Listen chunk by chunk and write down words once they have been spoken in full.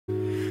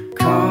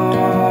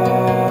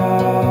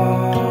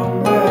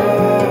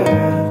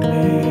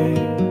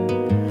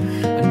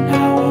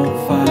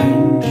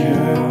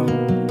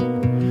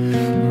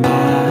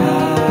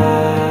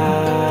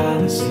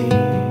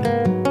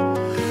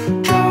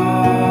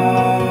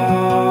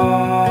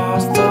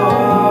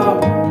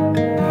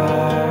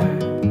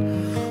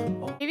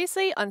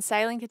on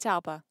Sailing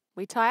Catalpa.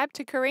 We tie up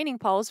to careening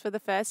poles for the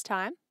first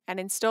time and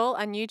install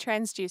a new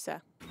transducer.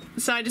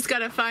 So I just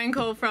got a phone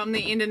call from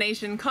the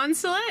Indonesian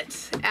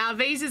consulate. Our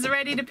visas are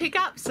ready to pick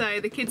up, so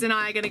the kids and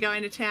I are going to go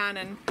into town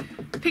and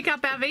pick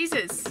up our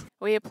visas.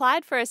 We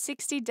applied for a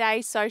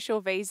 60-day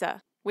social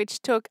visa,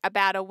 which took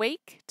about a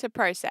week to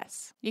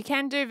process. You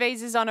can do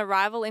visas on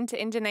arrival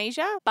into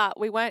Indonesia, but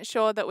we weren't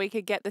sure that we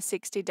could get the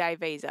 60-day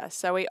visa,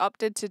 so we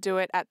opted to do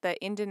it at the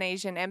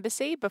Indonesian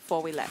embassy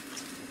before we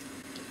left.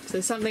 So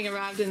something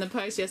arrived in the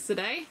post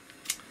yesterday.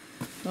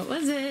 What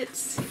was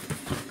it?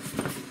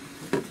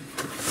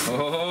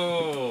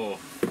 Oh,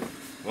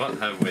 what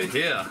have we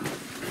here?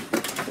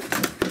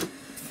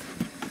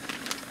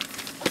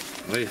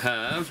 We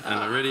have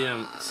an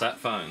Iridium sat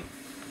phone.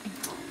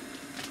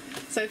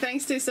 So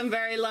thanks to some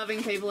very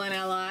loving people in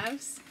our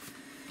lives,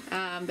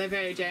 they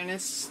very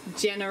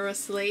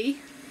generously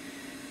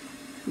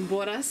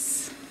bought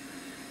us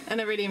an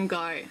Iridium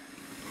Go.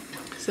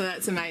 So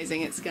that's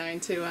amazing. It's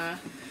going to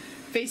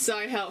be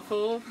so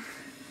helpful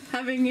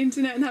having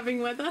internet and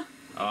having weather.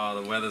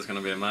 Oh, the weather's going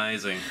to be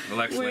amazing.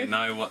 We'll actually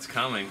know what's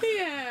coming.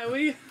 Yeah,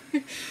 we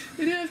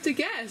don't have to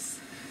guess.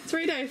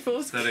 3-day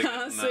forecast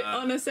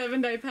on a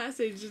 7-day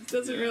passage, it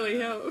doesn't really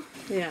help.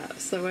 Yeah,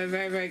 so we're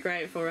very, very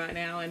grateful right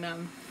now, and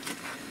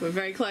we're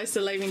very close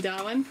to leaving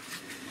Darwin.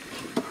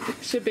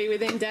 Should be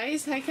within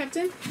days, hey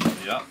Captain?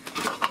 Yep.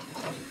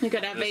 We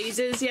got our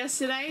visas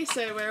yesterday,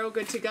 so we're all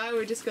good to go.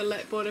 We've just got to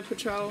let Border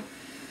Patrol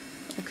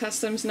or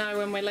Customs know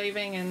when we're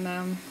leaving,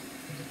 and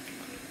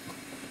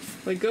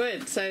we're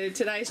good. So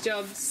today's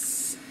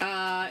jobs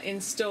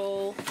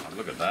install. Oh,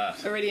 look at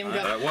that. Iridium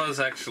Go. It was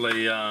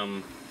actually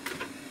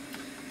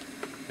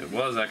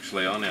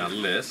on our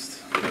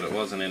list, but it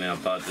wasn't in our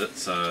budget.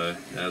 So,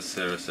 as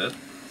Sarah said,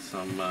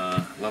 some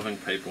loving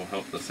people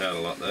helped us out a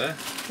lot there.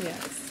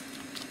 Yes.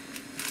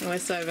 And we're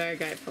so very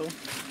grateful.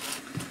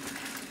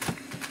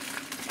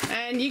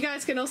 And you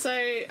guys can also,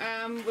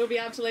 we'll be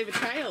able to leave a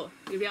trail.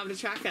 You'll be able to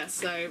track us.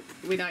 So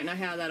we don't know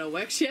how that all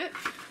works yet,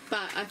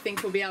 but I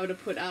think we'll be able to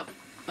put up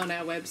on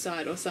our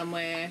website or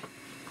somewhere,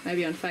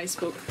 maybe on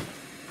Facebook,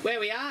 where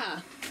we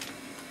are.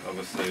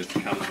 Obviously, it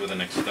comes with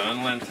an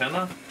external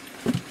antenna,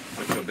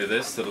 which will be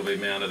this. That'll be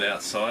mounted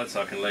outside,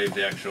 so I can leave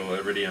the actual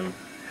Iridium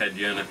head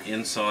unit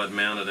inside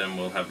mounted, and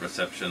we'll have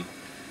reception,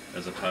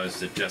 as opposed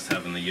to just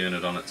having the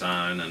unit on its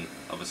own. And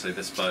obviously,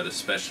 this boat,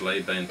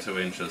 especially being 2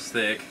 inches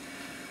thick,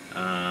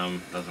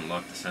 doesn't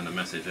like to send a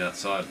message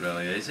outside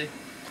really easy.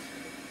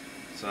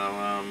 So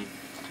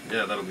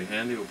yeah, that'll be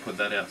handy. We'll put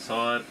that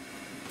outside,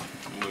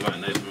 and we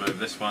won't need to move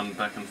this one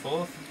back and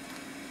forth.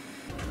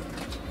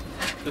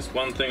 Just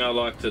one thing I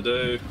like to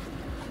do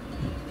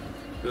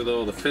with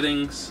all the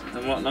fittings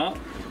and whatnot,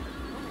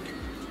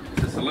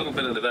 just a little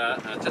bit of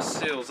that, and it just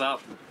seals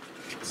up,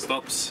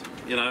 stops,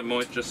 you know,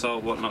 moisture,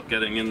 salt, whatnot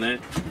getting in there.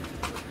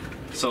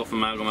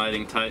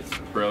 Self-amalgamating tape,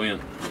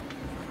 brilliant.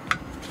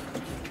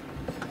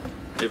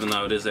 Even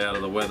though it is out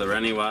of the weather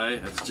anyway,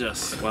 it's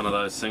just one of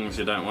those things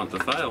you don't want to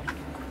fail.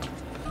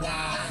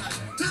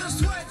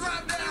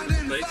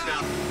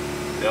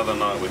 The other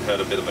night we had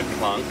a bit of a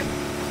clunk.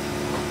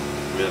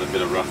 We had a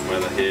bit of rough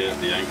weather here at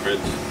the anchorage,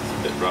 it's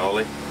a bit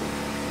rolly.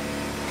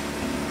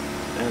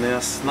 And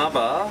our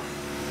snubber,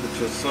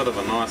 which was sort of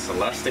a nice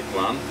elastic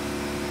one,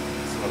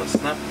 sort of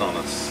snapped on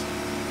us.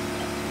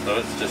 So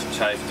it's just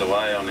chafed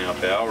away on our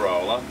bow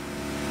roller.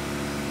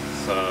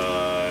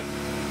 So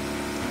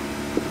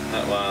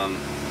that one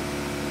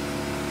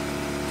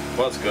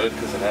was good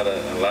because it had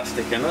an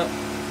elastic in it.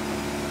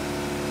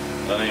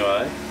 But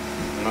anyway,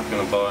 I'm not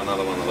going to buy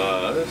another one of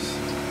those.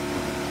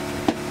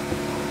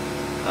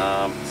 So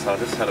I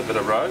just had a bit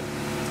of rope.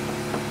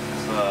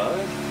 So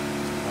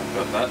I've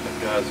got that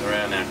goes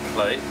around our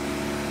cleat.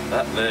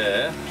 That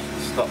there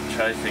stopped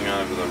chafing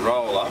over the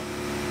roller.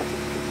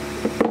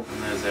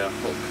 And there's our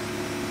hook.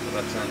 So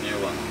that's our new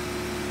one.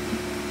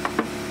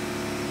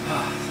 So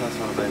that's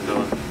what I've been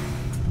doing.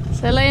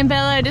 So Lee and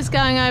Bella are just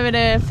going over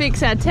to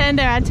fix our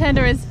tender. Our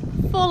tender is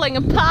falling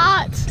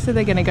apart. So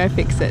they're going to go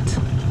fix it.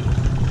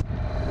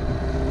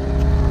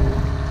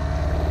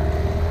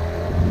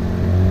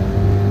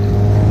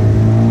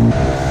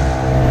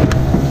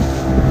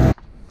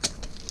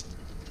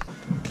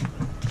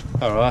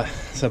 Alright,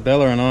 so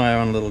Bella and I are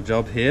on a little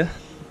job here.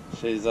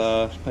 She's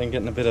been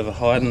getting a bit of a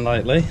hiding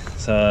lately,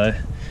 so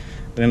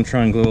we're going to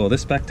try and glue all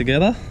this back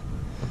together.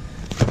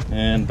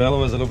 And Bella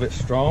was a little bit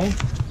strong,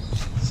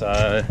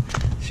 so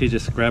she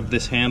just grabbed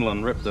this handle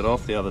and ripped it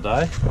off the other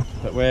day.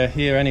 But we're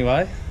here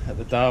anyway at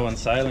the Darwin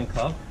Sailing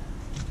Club.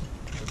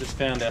 We just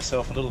found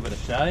ourselves a little bit of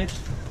shade.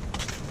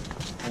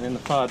 And in the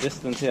far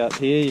distance out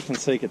here you can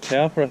see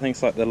Catalpa. I think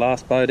it's like the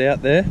last boat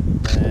out there.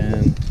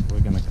 And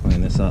we're going to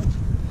clean this up.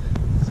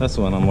 That's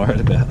the one I'm worried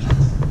about.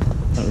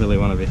 Don't really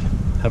want to be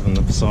having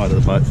the side of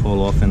the boat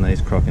fall off in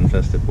these croc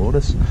infested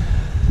waters.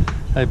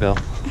 Hey Belle.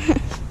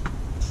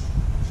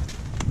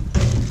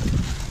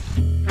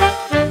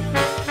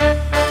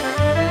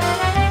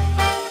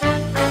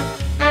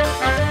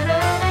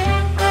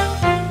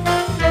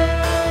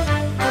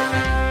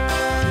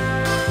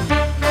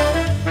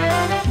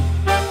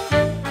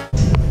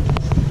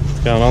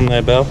 going on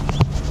there, Belle?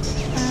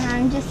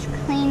 I'm just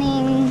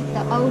cleaning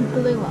the old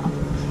glue off.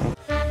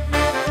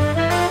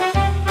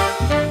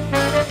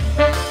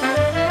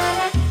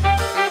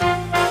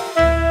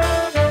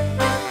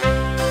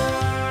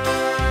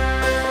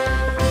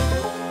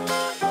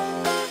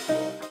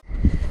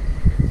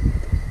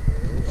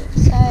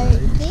 So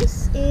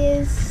this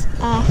is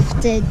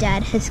after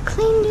Dad has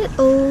cleaned it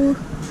all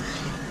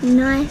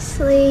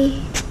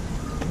nicely.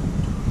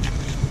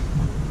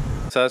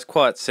 So it's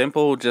quite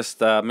simple, just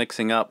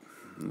mixing up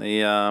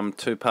the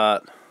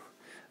two-part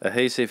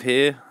adhesive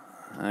here.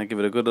 Give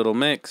it a good little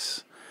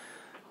mix.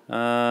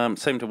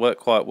 Seemed to work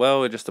quite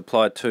well. We just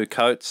applied 2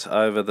 coats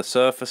over the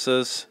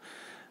surfaces,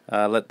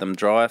 let them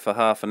dry for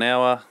half an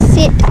hour.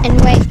 Sit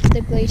and wait for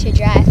the glue to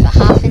dry for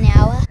half an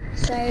hour.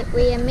 So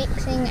we are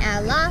mixing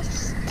our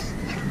last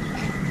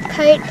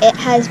coat. It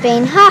has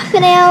been half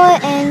an hour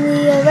and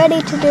we are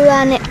ready to do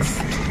our next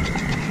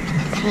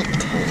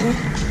painting.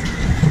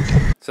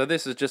 So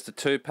this is just a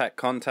 2-pack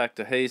contact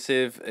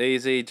adhesive,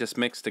 easy, just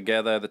mix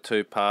together the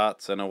 2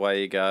 parts and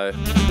away you go.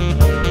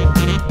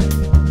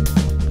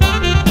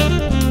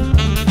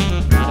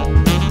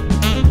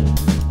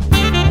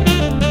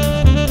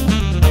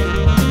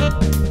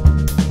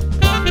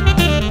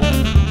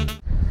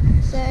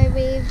 So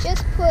we've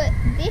just put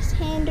this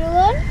handle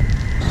on.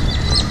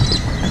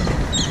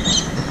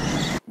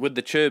 With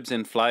the tubes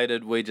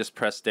inflated, we just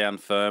press down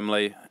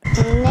firmly.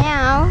 And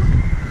now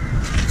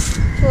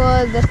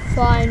for the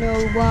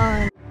final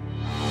one.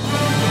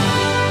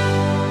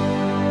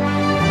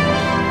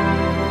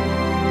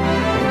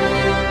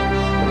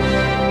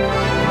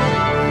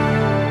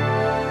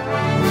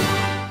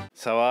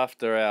 So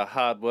after our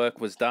hard work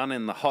was done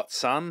in the hot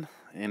sun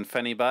in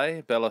Fenny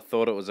Bay, Bella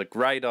thought it was a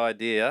great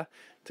idea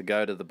to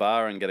go to the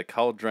bar and get a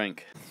cold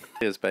drink.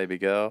 Cheers, baby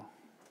girl.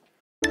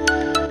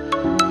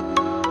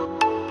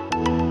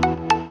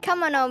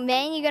 Come on, old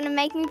man, you're gonna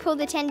make me pull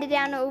the tender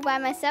down all by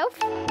myself?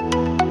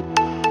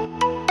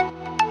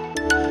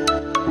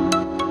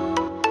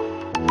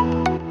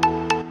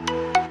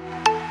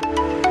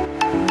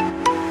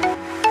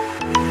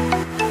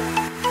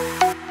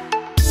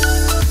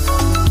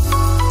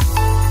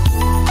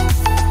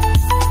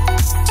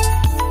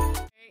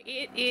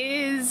 It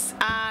is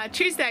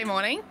Tuesday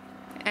morning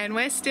and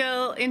we're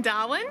still in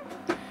Darwin.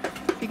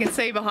 You can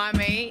see behind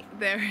me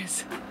there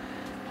is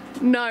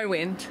no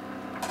wind.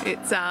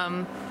 It's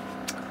well,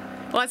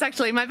 it's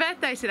actually my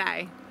birthday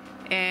today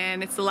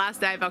and it's the last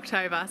day of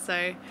October,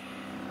 so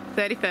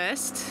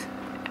 31st,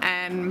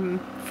 and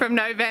from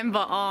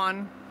November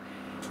on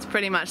it's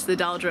pretty much the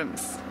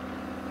doldrums,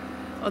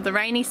 or the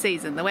rainy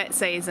season, the wet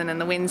season, and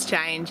the winds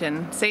change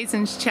and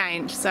seasons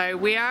change. So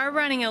we are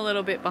running a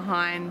little bit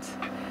behind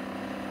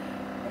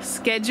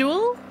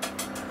schedule.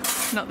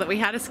 Not that we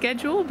had a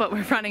schedule, but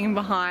we're running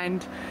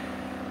behind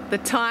the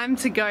time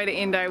to go to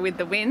Indo with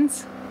the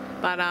winds.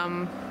 But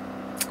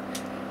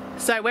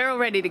so we're all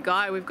ready to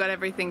go. We've got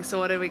everything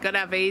sorted. We got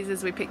our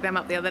visas, we picked them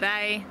up the other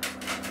day,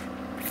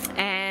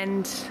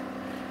 and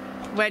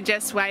we're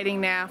just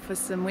waiting now for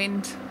some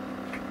wind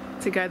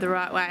to go the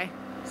right way.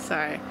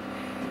 So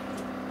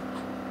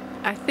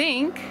I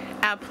think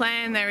our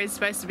plan, there is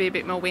supposed to be a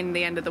bit more wind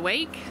the end of the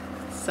week,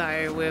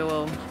 so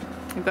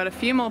we've got a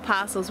few more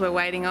parcels we're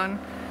waiting on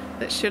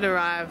that should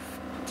arrive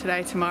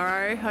today,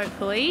 tomorrow,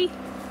 hopefully,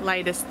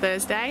 latest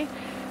Thursday,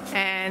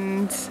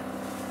 and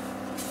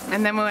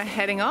then we're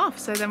heading off.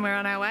 So then we're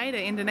on our way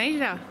to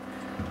Indonesia.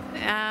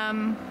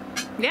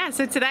 Yeah,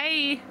 so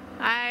today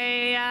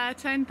I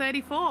turned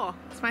 34.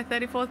 It's my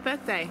 34th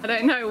birthday. I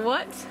don't know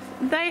what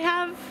they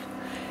have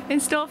in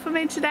store for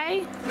me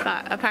today,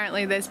 but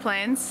apparently there's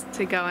plans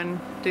to go and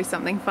do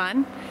something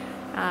fun.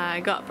 I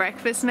got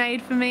breakfast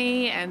made for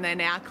me and they're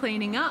now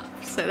cleaning up,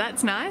 so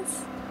that's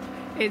nice.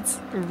 It's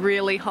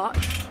really hot.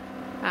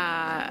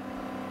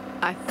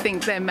 I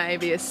think there may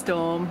be a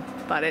storm,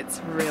 but it's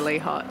really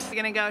hot. We're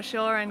gonna go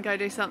ashore and go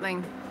do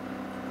something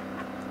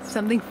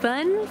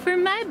fun for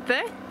my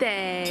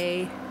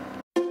birthday.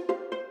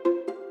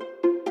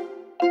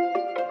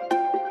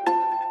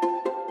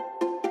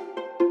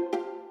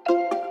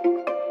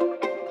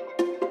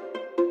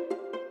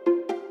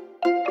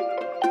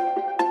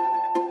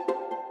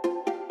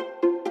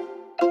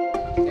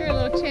 You're a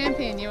little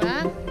champion, you are.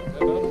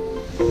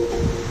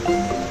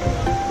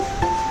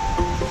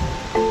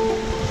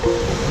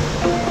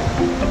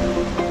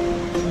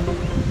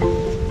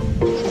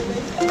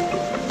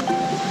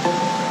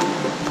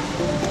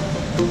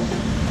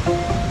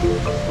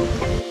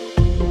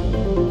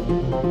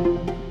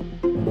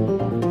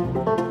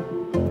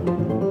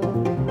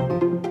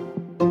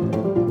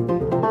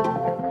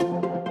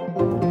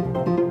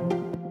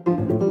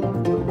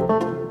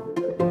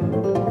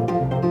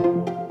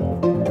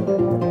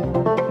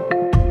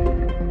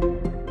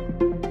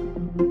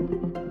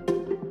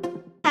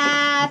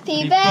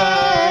 Happy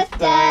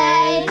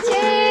birthday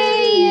to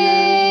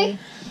you.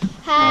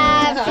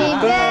 Happy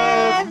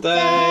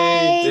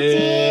birthday,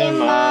 dear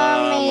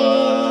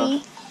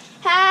Mommy.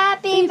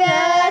 Happy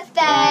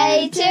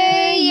birthday to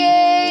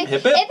you.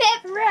 Hip hip. Hip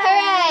hip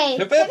hooray.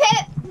 Hip hip. Hip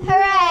hip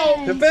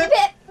hooray. Hip hip.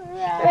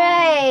 hooray.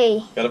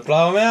 Hooray! Gotta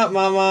blow them out,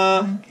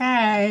 Mama.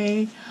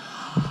 Okay.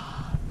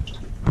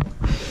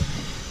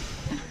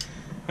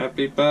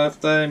 Happy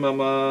birthday,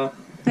 Mama.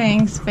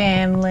 Thanks,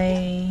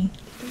 family.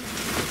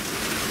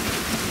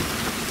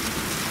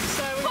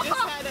 So we just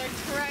had a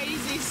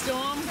crazy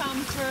storm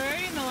come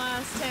through in the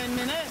last 10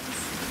 minutes.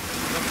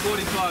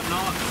 45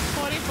 knots.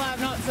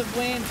 45 knots of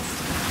wind.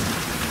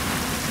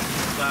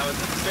 So I was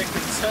a bit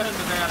concerned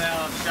about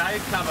our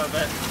shade cover,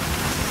 but it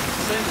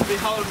seems to be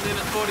holding in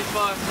at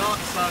 45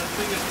 knots, so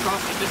fingers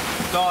crossed it just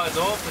dies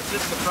off. It's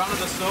just the front of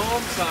the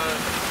storm, so...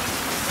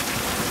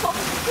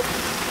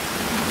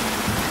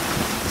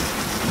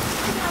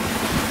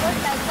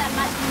 That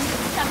much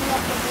coming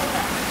off the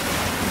water.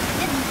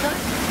 Didn't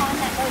those behind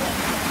that water?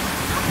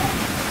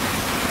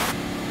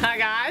 Hi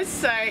guys,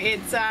 so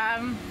it's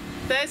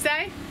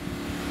Thursday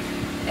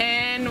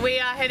and we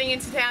are heading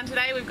into town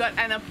today. We've got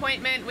an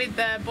appointment with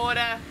the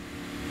border,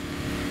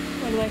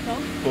 what do they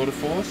call? Border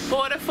Force?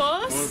 Border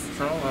Force. Border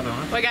Patrol, I don't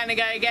know. We're going to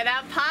go get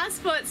our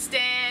passport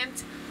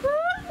stamped.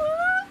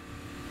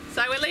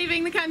 So we're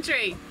leaving the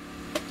country.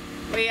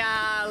 We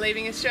are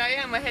leaving Australia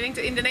and we're heading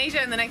to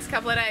Indonesia in the next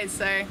couple of days.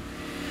 So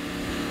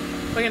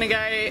we're going to go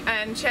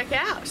and check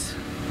out.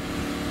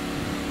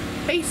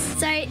 Peace.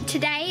 So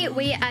today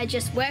we are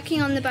just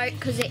working on the boat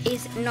because it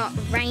is not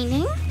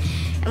raining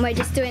and we're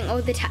just doing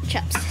all the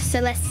touch-ups. So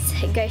let's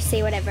go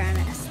see what everyone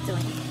else is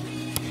doing.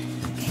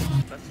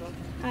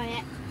 Oh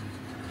yeah.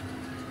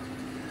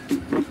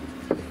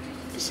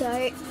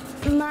 So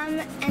Mum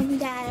and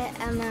Dad,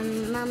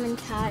 Mum and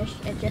Taj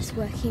are just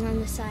working on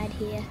the side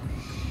here.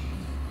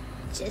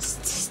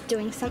 Just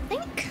doing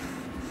something.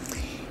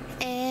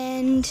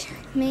 And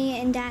me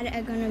and Dad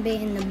are going to be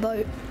in the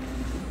boat.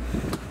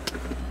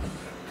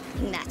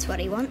 And that's what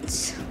he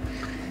wants.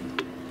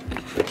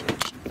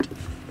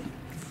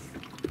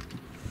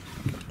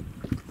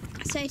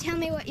 So tell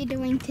me what you're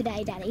doing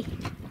today, Daddy.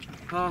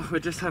 Oh, we're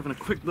just having a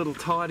quick little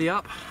tidy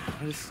up.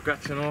 We're just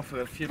scratching off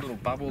a few little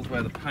bubbles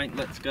where the paint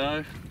lets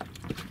go.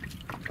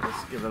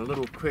 Just give it a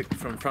little quick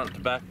from front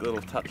to back, a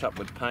little touch up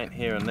with paint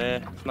here and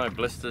there. No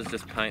blisters,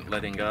 just paint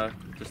letting go,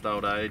 just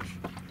old age.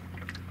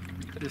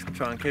 Just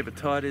try and keep it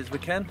tidy as we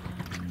can.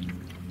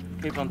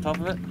 Keep on top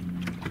of it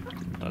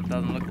so it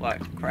doesn't look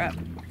like crap.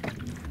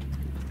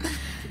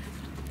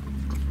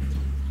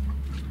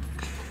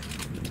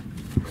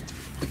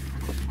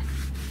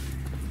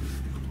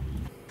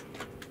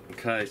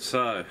 Okay,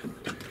 so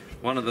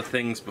one of the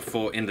things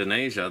before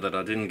Indonesia that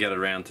I didn't get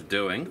around to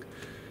doing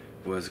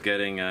was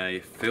getting a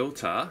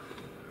filter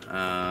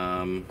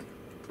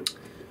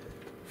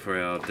for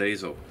our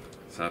diesel.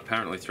 So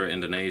apparently through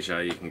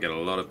Indonesia you can get a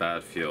lot of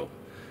bad fuel.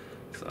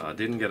 So I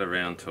didn't get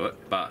around to it,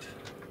 but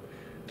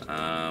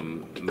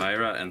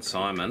Mayra and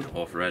Simon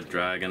off Red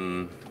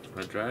Dragonfly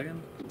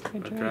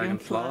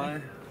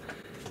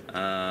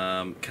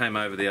came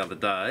over the other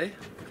day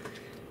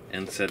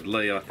and said,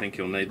 Lee, I think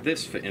you'll need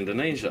this for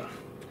Indonesia.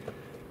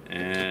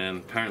 And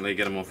apparently you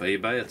get them off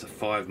eBay. It's a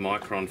 5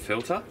 micron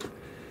filter.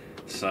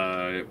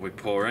 So we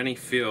pour any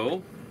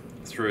fuel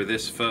through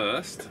this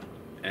first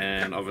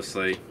and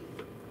obviously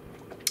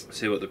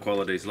see what the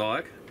quality's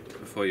like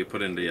before you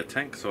put into your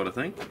tank, sort of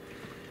thing.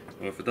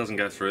 Well, if it doesn't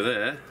go through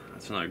there,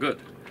 it's no good.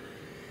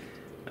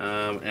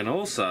 And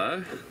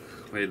also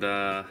we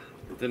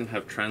didn't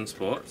have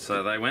transport,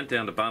 so they went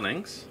down to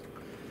Bunnings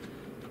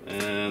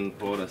and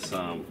bought us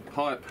some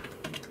pipe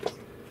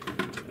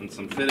and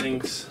some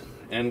fittings,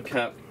 end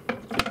cap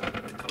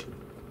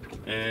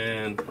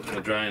and a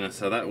drainer,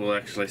 so that will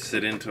actually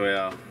sit into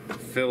our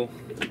fill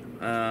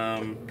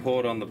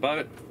port on the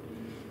boat.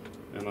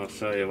 And I'll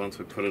show you once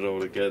we put it all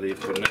together. You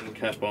put an end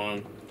cap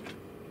on,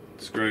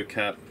 screw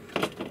cap,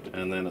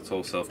 and then it's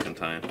all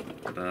self-contained.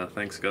 But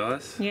thanks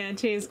guys. Yeah,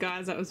 cheers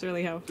guys, that was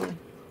really helpful.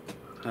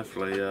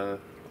 Hopefully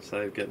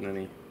save getting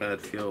any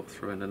bad fuel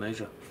through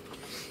Indonesia.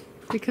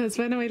 Because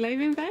when are we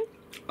leaving, babe?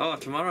 Oh,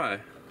 tomorrow.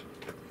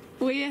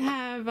 We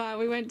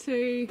went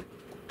to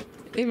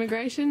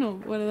immigration, or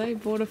what are they,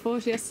 Border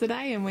Force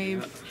yesterday, and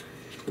we've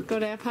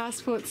got our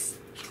passports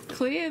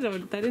cleared, or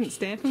they didn't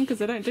stamp them because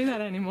they don't do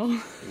that anymore.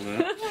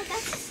 Yeah.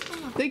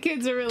 The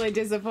kids are really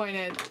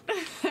disappointed.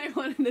 They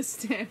wanted a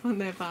stamp on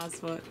their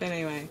passport.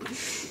 Anyway,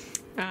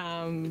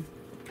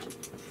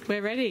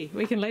 we're ready.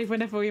 We can leave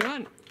whenever we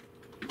want.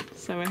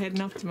 So we're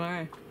heading off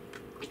tomorrow.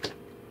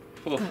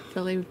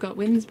 Hopefully we've got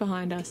winds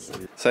behind us.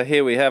 So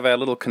here we have our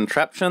little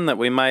contraption that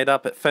we made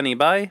up at Fenny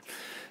Bay.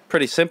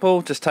 Pretty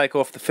simple, just take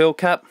off the fill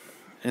cap,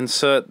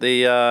 insert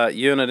the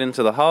unit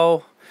into the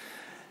hole,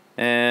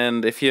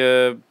 and if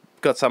you've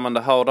got someone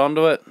to hold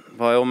onto it,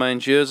 by all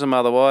means use them,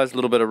 otherwise a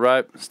little bit of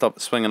rope, stop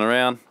it swinging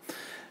around,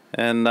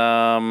 and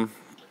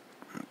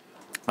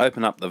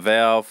open up the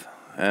valve,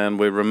 and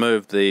we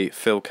remove the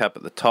fill cap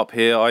at the top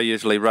here. I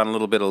usually run a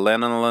little bit of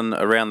lanolin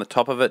around the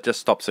top of it,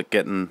 just stops it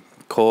getting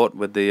caught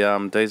with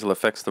the diesel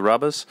affects the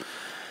rubbers.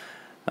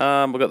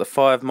 We've got the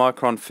 5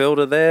 micron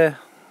filter there.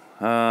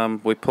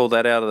 We pull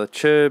that out of the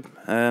tube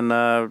and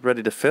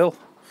ready to fill.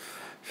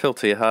 Fill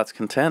to your heart's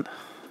content.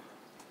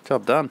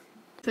 Job done.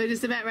 So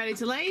just about ready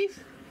to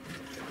leave.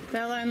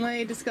 Bella and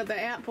Lee just got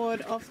the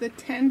outboard off the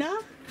tender,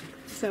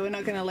 so we're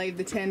not going to leave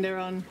the tender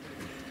on,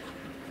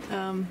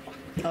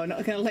 we're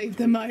not going to leave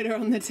the motor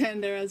on the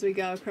tender as we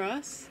go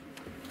across.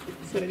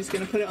 So we're just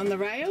going to put it on the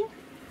rail,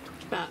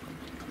 but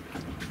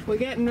we're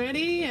getting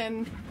ready,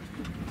 and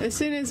as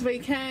soon as we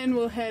can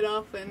we'll head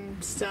off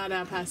and start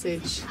our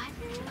passage.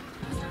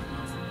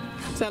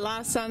 So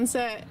last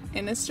sunset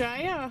in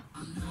Australia.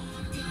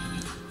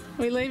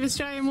 We leave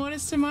Australian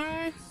waters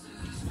tomorrow.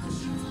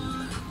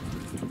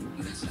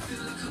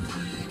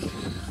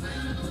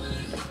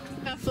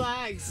 Our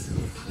flags.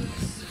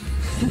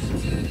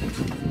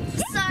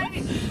 So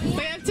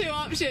we have two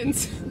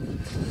options.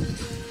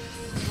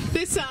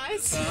 This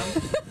size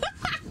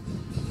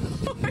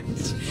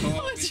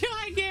or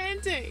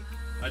gigantic.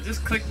 I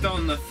just clicked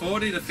on the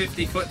 40 to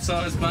 50 foot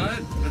size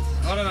boat.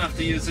 I don't have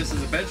to use this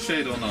as a bed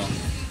sheet or not.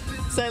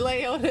 So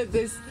Lee ordered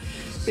the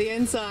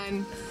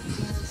Ensign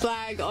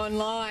flag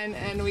online,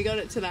 and we got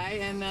it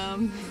today,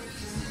 and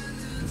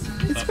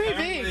it's pretty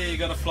big. You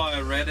got to fly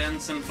a red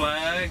ensign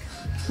flag.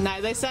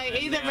 No, they say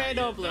either red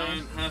or blue.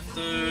 Don't have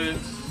to.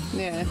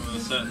 Yeah. A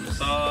certain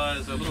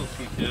size. A little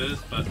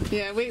confused, but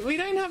yeah, we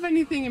don't have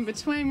anything in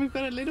between. We've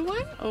got a little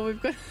one, or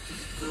we've got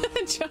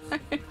a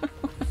giant one.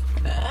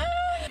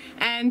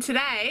 And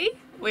today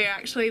we're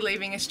actually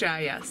leaving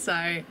Australia,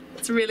 so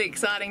it's a really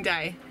exciting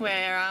day.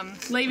 We're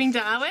leaving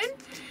Darwin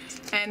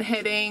and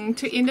heading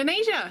to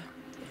Indonesia,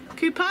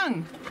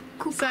 Kupang.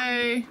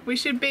 So we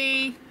should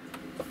be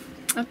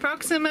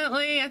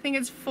approximately, I think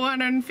it's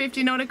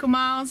 450 nautical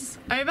miles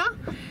over,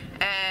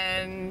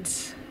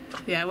 and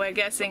yeah, we're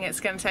guessing it's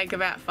going to take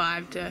about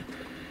 5 to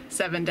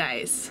 7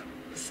 days.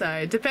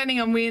 So depending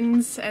on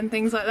winds and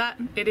things like that,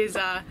 it is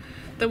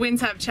the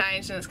winds have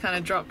changed and it's kind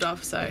of dropped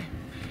off, so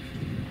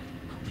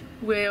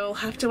we'll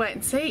have to wait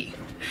and see.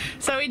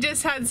 So we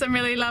just had some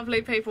really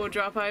lovely people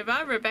drop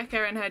over.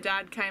 Rebecca and her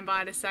dad came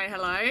by to say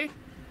hello.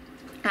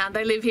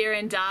 They live here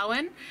in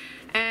Darwin,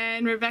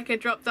 and Rebecca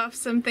dropped off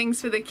some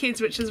things for the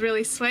kids, which is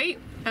really sweet.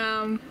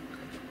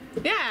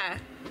 Yeah,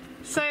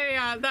 so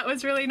that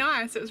was really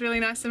nice. It was really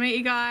nice to meet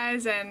you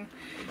guys, and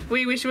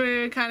we wish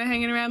we were kind of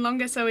hanging around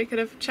longer so we could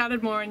have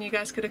chatted more and you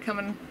guys could have come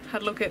and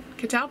had a look at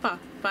Catalpa.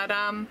 But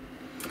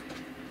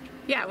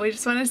yeah, we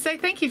just wanted to say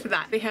thank you for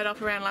that. We head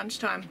off around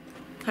lunchtime,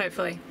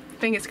 hopefully.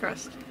 Fingers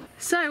crossed.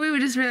 So we were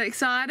just really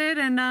excited,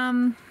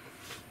 and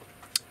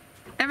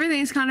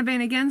everything's kind of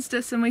been against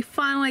us, and we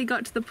finally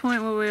got to the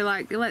point where we were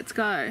like, let's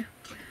go.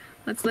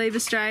 Let's leave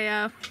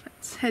Australia,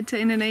 let's head to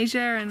Indonesia,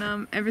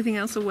 and everything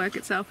else will work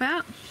itself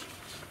out.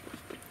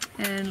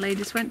 And Lee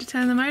just went to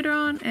turn the motor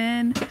on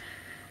and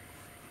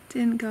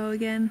didn't go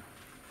again.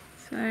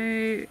 So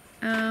I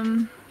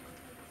don't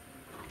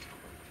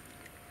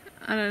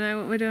know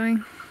what we're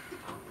doing.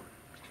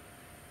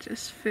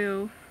 Just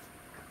feel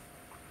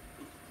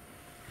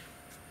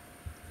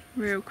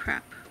real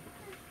crap.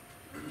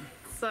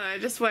 So I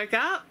just woke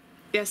up.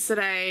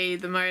 Yesterday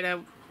the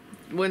motor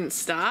wouldn't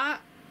start,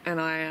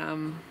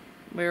 and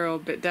we were all a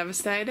bit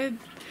devastated.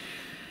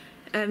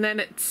 And then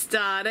it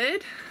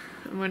started,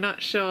 and we're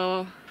not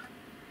sure.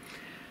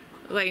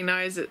 Lee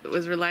knows it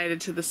was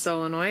related to the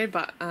solenoid,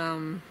 but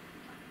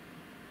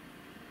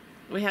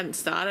we hadn't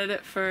started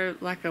it for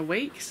like a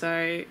week,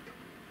 so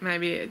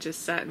maybe it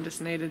just sat and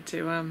just needed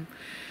to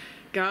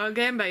go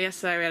again. But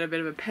yesterday we had a bit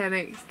of a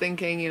panic,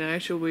 thinking, you know,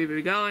 should we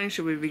be going?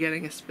 Should we be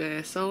getting a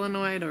spare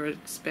solenoid or a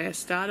spare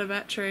starter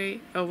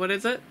battery? Or what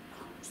is it?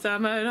 Star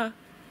motor.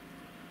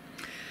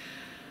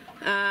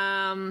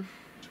 And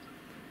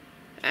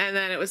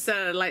then it was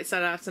late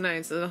Saturday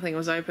afternoon, so nothing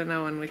was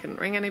open, we couldn't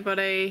ring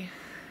anybody.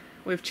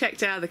 We've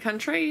checked out of the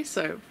country,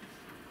 so,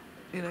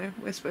 you know,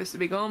 we're supposed to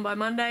be gone by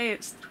Monday.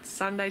 It's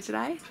Sunday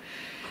today.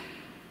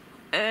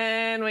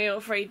 And we all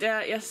freaked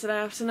out yesterday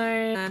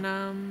afternoon,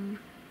 and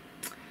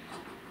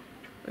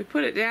we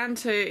put it down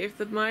to, if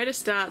the motor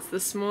starts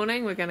this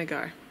morning, we're gonna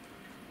go.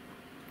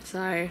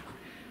 So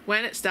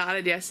when it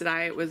started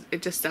yesterday,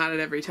 it just started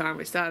every time.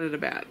 We started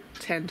about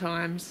 10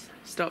 times,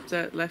 stopped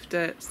it, left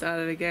it,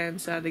 started again,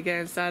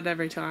 started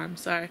every time.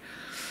 So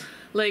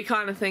Lee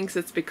kind of thinks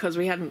it's because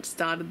we hadn't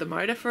started the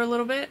motor for a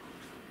little bit.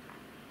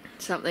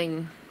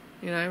 Something,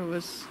 you know,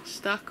 was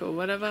stuck or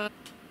whatever.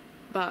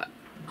 But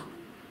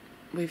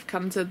we've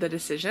come to the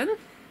decision.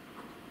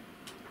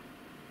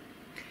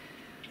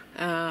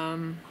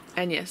 And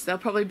yes, there'll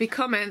probably be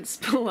comments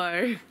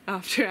below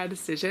after our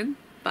decision.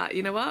 But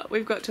you know what?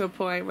 We've got to a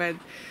point where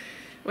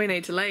we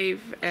need to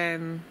leave,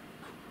 and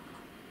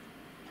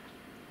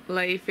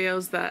Lee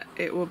feels that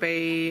it will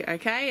be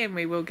okay and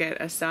we will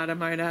get a starter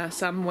motor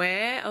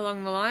somewhere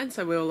along the line,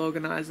 so we'll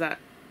organise that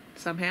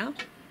somehow.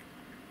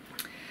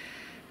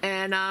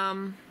 And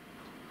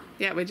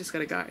yeah, we just got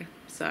to go.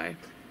 So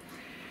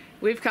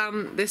we've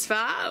come this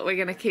far, we're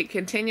going to keep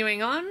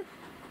continuing on,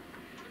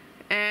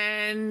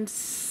 and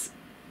as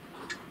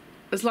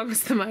long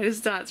as the motor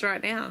starts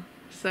right now.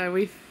 So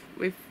we've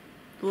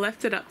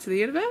left it up to the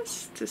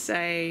universe to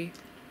say,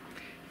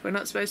 if we're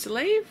not supposed to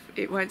leave,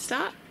 it won't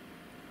start.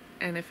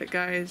 And if it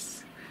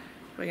goes,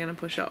 we're going to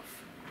push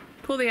off.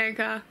 Pull the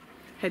anchor,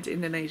 head to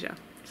Indonesia.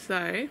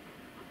 So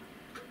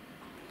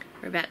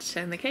We're about to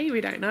turn the key.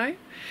 We don't know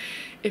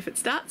if it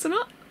starts or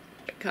not.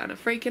 We're kind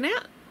of freaking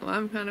out. Well,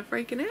 I'm kind of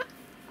freaking out.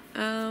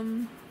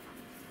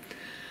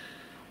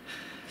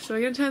 So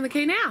we're going to turn the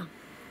key now.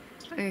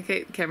 I'm going to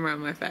keep the camera on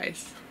my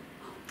face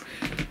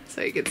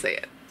so you can see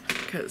it,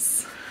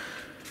 because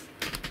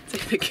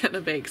it's either going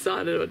to be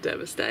excited or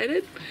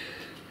devastated,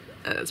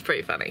 and it's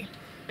pretty funny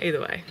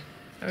either way.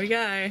 Here we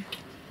go.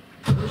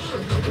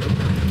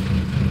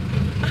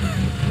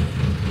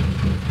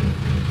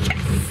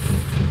 Yes!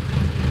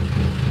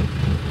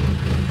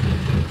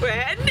 We're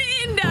heading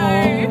in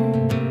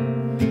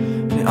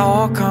though! It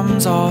all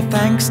comes all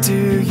thanks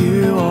to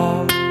you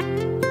all.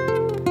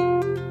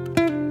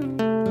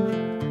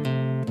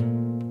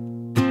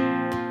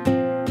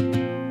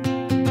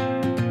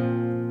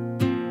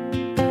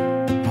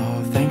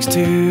 All thanks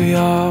to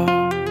y'all.